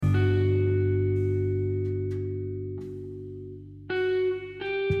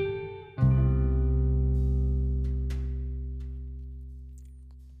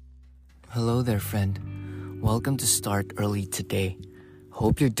Hello there, friend. Welcome to Start Early today.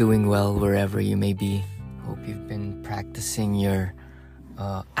 Hope you're doing well wherever you may be. Hope you've been practicing your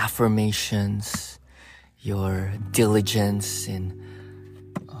affirmations, your diligence in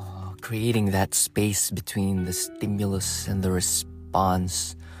creating that space between the stimulus and the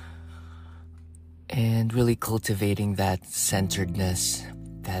response, and really cultivating that centeredness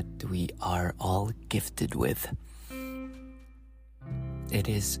that we are all gifted with. It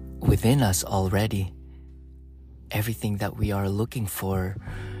is within us already. Everything that we are looking for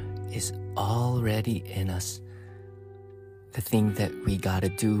is already in us. The thing that we gotta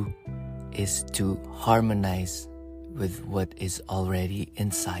do is to harmonize with what is already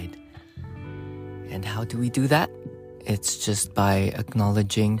inside. And how do we do that? It's just by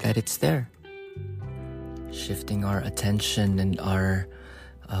acknowledging that it's there. Shifting our attention and our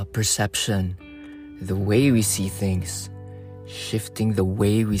perception, the way we see things. Shifting the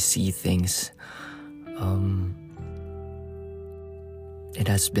way we see things. It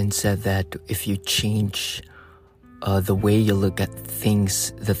has been said that if you change the way you look at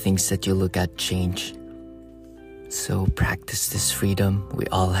things, the things that you look at change. So practice this freedom. We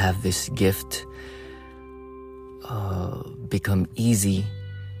all have this gift. Become easy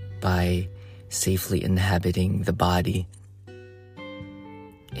by safely inhabiting the body.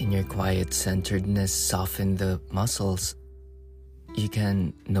 In your quiet centeredness, soften the muscles. You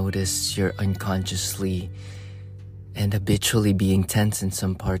can notice you're unconsciously and habitually being tense in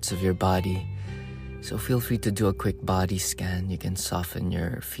some parts of your body. So feel free to do a quick body scan. You can soften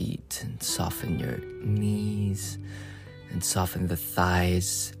your feet and soften your knees and soften the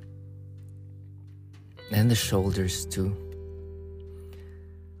thighs and the shoulders too.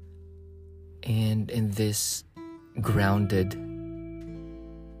 And in this grounded,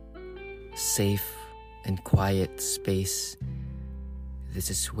 safe, and quiet space, this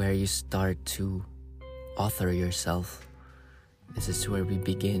is where you start to author yourself. This is where we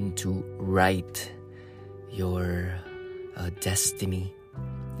begin to write your destiny.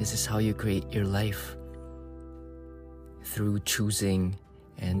 This is how you create your life, through choosing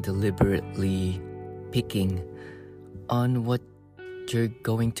and deliberately picking on what you're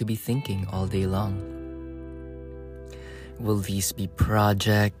going to be thinking all day long. Will these be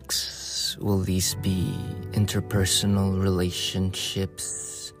projects? Will these be interpersonal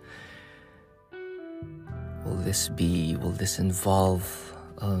relationships? Will this involve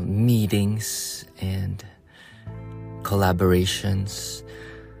meetings and collaborations?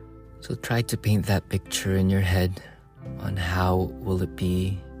 So try to paint that picture in your head on how will it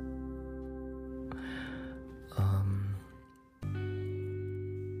be.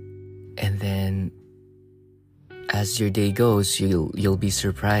 And then as your day goes, you'll be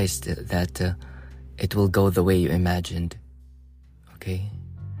surprised that it will go the way you imagined. Okay?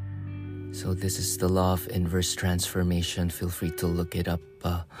 So this is the law of inverse transformation. Feel free to look it up.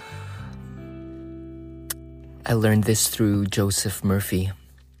 I learned this through Joseph Murphy.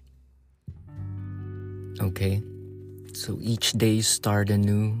 Okay? So each day start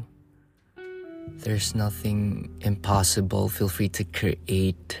anew. There's nothing impossible. Feel free to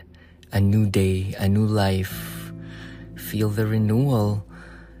create a new day, a new life. Feel the renewal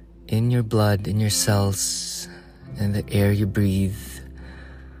in your blood, in your cells, in the air you breathe.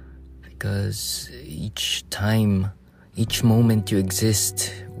 Because each time, each moment you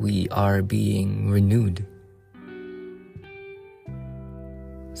exist, we are being renewed.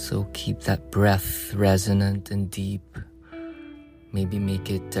 So keep that breath resonant and deep. Maybe make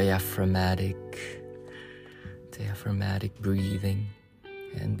it diaphragmatic breathing.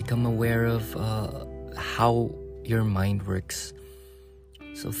 And become aware of how your mind works.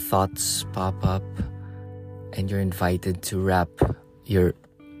 So thoughts pop up and you're invited to wrap your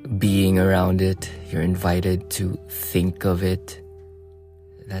being around it. You're invited to think of it.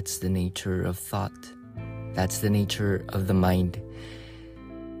 That's the nature of thought. That's the nature of the mind.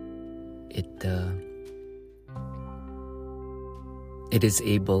 It is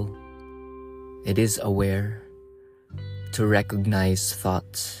able, it is aware to recognize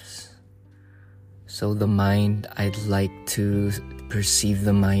thoughts. So the mind, I'd like to perceive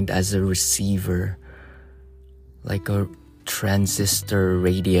the mind as a receiver, like a transistor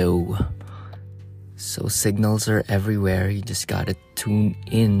radio. So signals are everywhere. You just gotta tune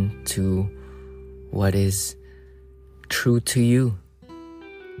in to what is true to you.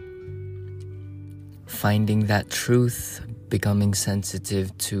 Finding that truth, becoming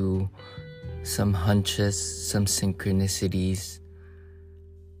sensitive to some hunches, some synchronicities,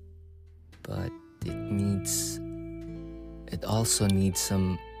 but it also needs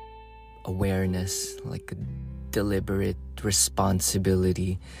some awareness, like a deliberate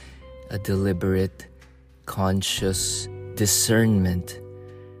responsibility, a deliberate, conscious discernment.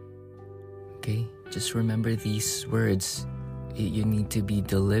 Okay, just remember these words. You need to be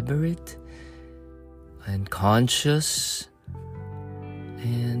deliberate and conscious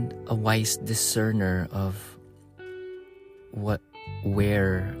and a wise discerner of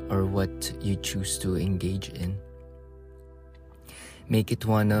where or what you choose to engage in. Make it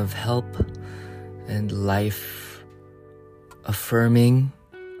one of help and life affirming.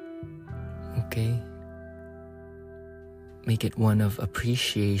 Okay? Make it one of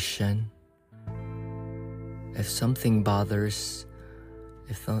appreciation. If something bothers,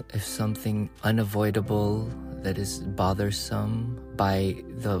 if something unavoidable that is bothersome, by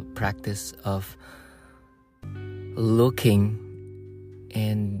the practice of looking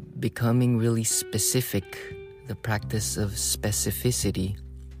and becoming really specific, the practice of specificity,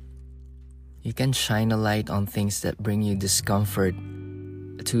 you can shine a light on things that bring you discomfort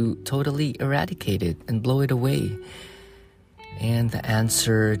to totally eradicate it and blow it away. And the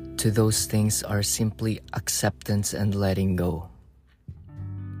answer to those things are simply acceptance and letting go.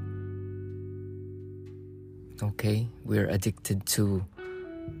 Okay? We're addicted to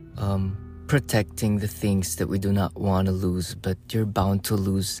protecting the things that we do not want to lose, but you're bound to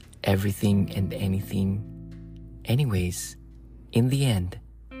lose everything and anything anyways, in the end.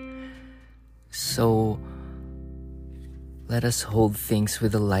 So let us hold things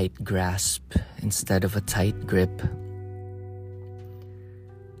with a light grasp instead of a tight grip.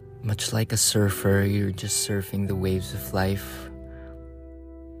 Much like a surfer, you're just surfing the waves of life,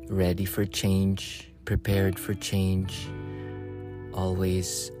 ready for change, prepared for change,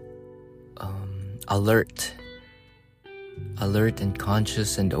 always alert and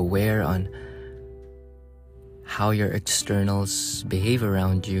conscious and aware on how your externals behave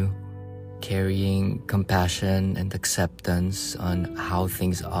around you, carrying compassion and acceptance on how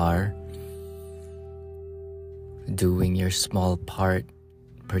things are, doing your small part,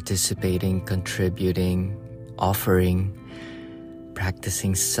 participating, contributing, offering,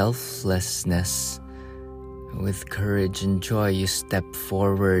 practicing selflessness. With courage and joy, you step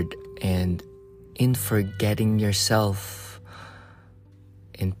forward, and in forgetting yourself,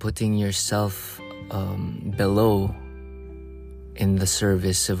 in putting yourself below in the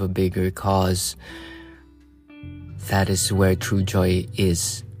service of a bigger cause, that is where true joy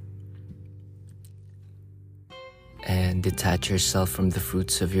is. And detach yourself from the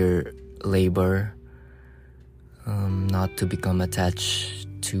fruits of your labor, not to become attached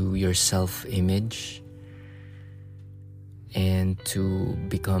to your self-image, and to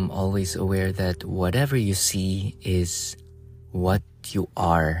become always aware that whatever you see is what you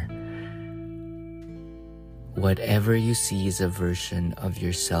are. Whatever you see is a version of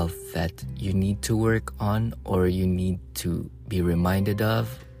yourself that you need to work on, or you need to be reminded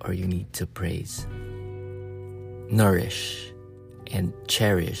of, or you need to praise. Nourish and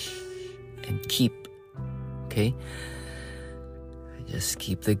cherish and keep. Okay? Just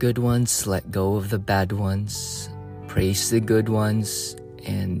keep the good ones, let go of the bad ones, praise the good ones,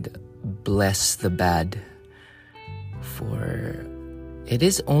 and bless the bad. For it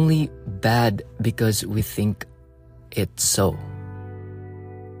is only bad because we think it's so.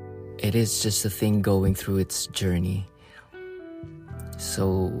 It is just a thing going through its journey.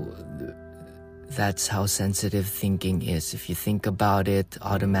 So that's how sensitive thinking is. If you think about it,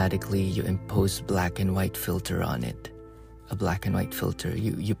 automatically you impose black and white filter on it. A black and white filter.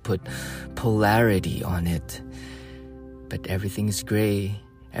 You put polarity on it. But everything's gray.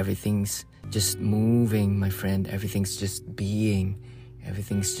 Everything's just moving, my friend. Everything's just being.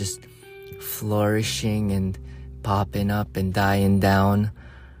 Everything's just flourishing and popping up and dying down.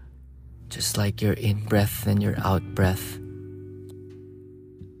 Just like your in-breath and your out-breath.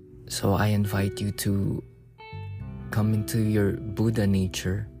 So I invite you to come into your Buddha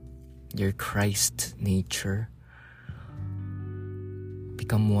nature, your Christ nature.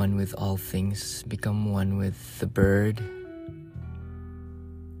 Become one with all things. Become one with the bird.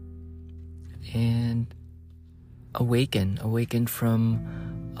 And awaken from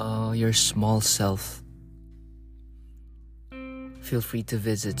your small self. Feel free to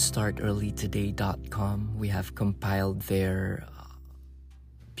visit startearlytoday.com. We have compiled there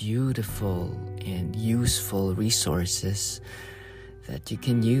beautiful and useful resources that you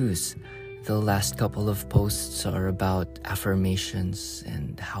can use. The last couple of posts are about affirmations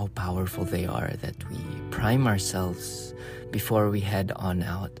and how powerful they are, that we prime ourselves before we head on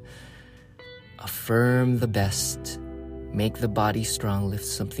out. Affirm the best. Make the body strong. Lift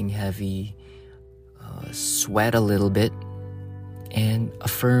something heavy. Sweat a little bit. And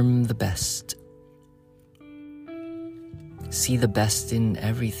affirm the best. See the best in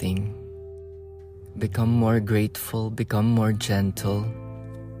everything. become more grateful, become more gentle,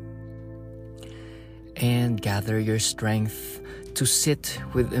 and gather your strength to sit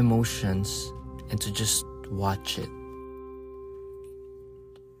with emotions and to just watch it.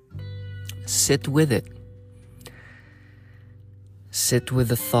 Sit with it. Sit with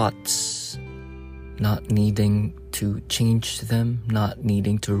the thoughts, not needing to change them, not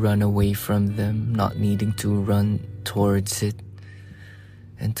needing to run away from them, not needing to run towards it,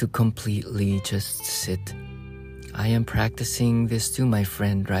 and to completely just sit. I am practicing this too, my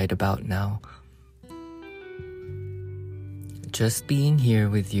friend, right about now. Just being here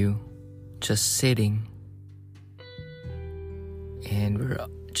with you, just sitting, and we're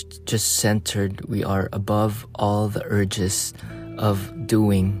just centered. We are above all the urges of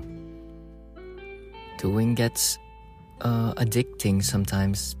doing. Doing gets addicting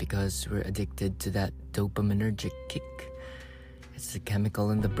sometimes because we're addicted to that dopaminergic kick. It's the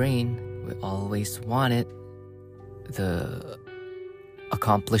chemical in the brain. We always want it. The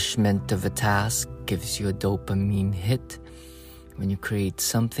accomplishment of a task gives you a dopamine hit. When you create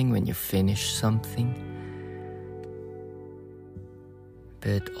something, when you finish something.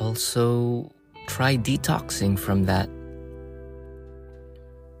 But also try detoxing from that.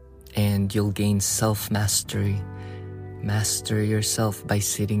 And you'll gain self-mastery. Master yourself by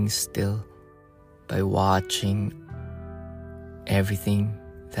sitting still, by watching everything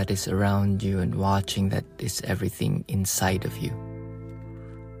that is around you and watching that is everything inside of you.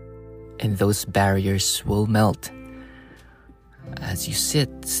 And those barriers will melt. As you sit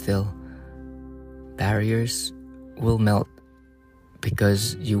still, barriers will melt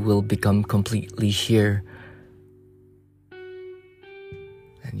because you will become completely here.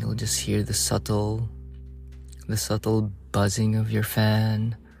 And you'll just hear the subtle buzzing of your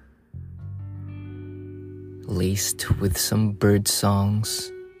fan, laced with some bird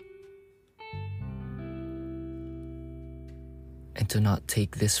songs. And to not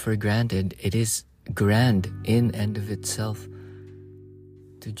take this for granted, it is grand in and of itself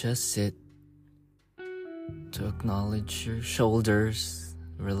to just sit, to acknowledge your shoulders,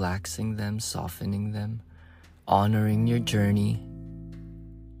 relaxing them, softening them, honoring your journey,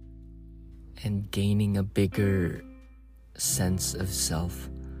 and gaining a bigger sense of self,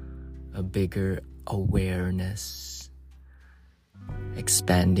 a bigger awareness,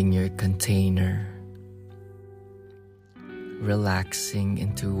 expanding your container, relaxing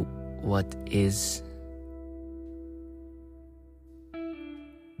into what is,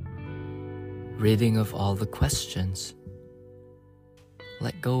 ridding of all the questions.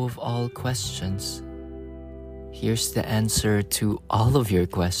 Let go of all questions. Here's the answer to all of your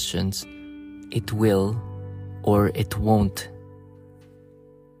questions. It will or it won't.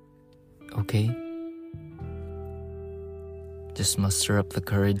 Okay? Just muster up the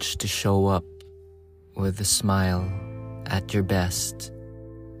courage to show up with a smile at your best,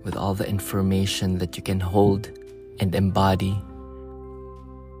 with all the information that you can hold and embody.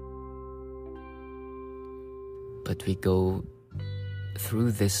 But we go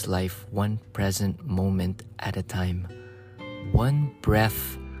through this life one present moment at a time, one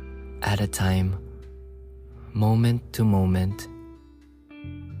breath at a time, moment to moment,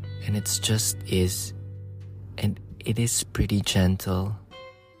 and it's just is, and it is pretty gentle.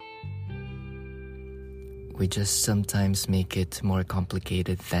 We just sometimes make it more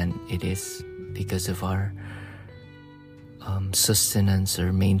complicated than it is because of our sustenance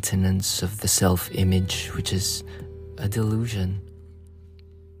or maintenance of the self-image, which is a delusion.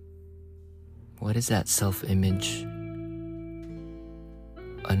 What is that self-image?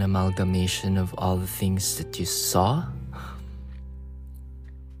 An amalgamation of all the things that you saw?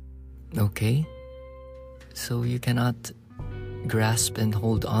 Okay? So you cannot grasp and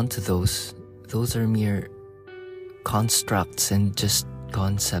hold on to those. Those are mere constructs and just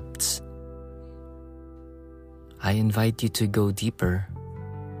concepts. I invite you to go deeper.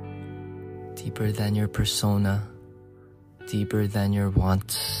 Deeper than your persona. Deeper than your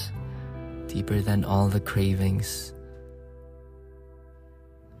wants. Deeper than all the cravings.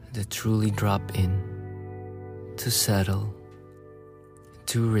 To truly drop in, to settle,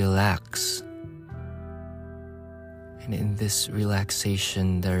 to relax. And in this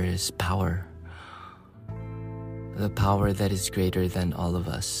relaxation there is power. The power that is greater than all of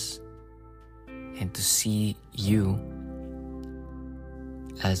us. And to see you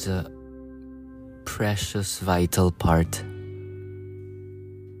as a precious, vital part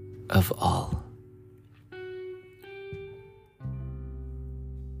of all.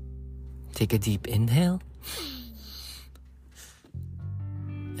 Take a deep inhale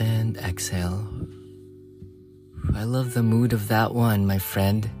and exhale. I love the mood of that one, my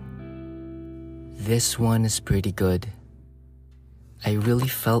friend. This one is pretty good. I really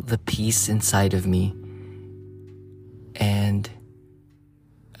felt the peace inside of me, and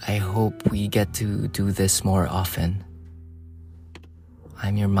I hope we get to do this more often.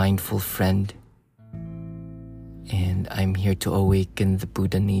 I'm your mindful friend, and I'm here to awaken the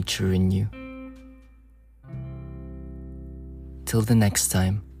Buddha nature in you. Till the next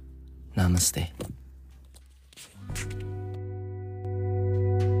time, namaste.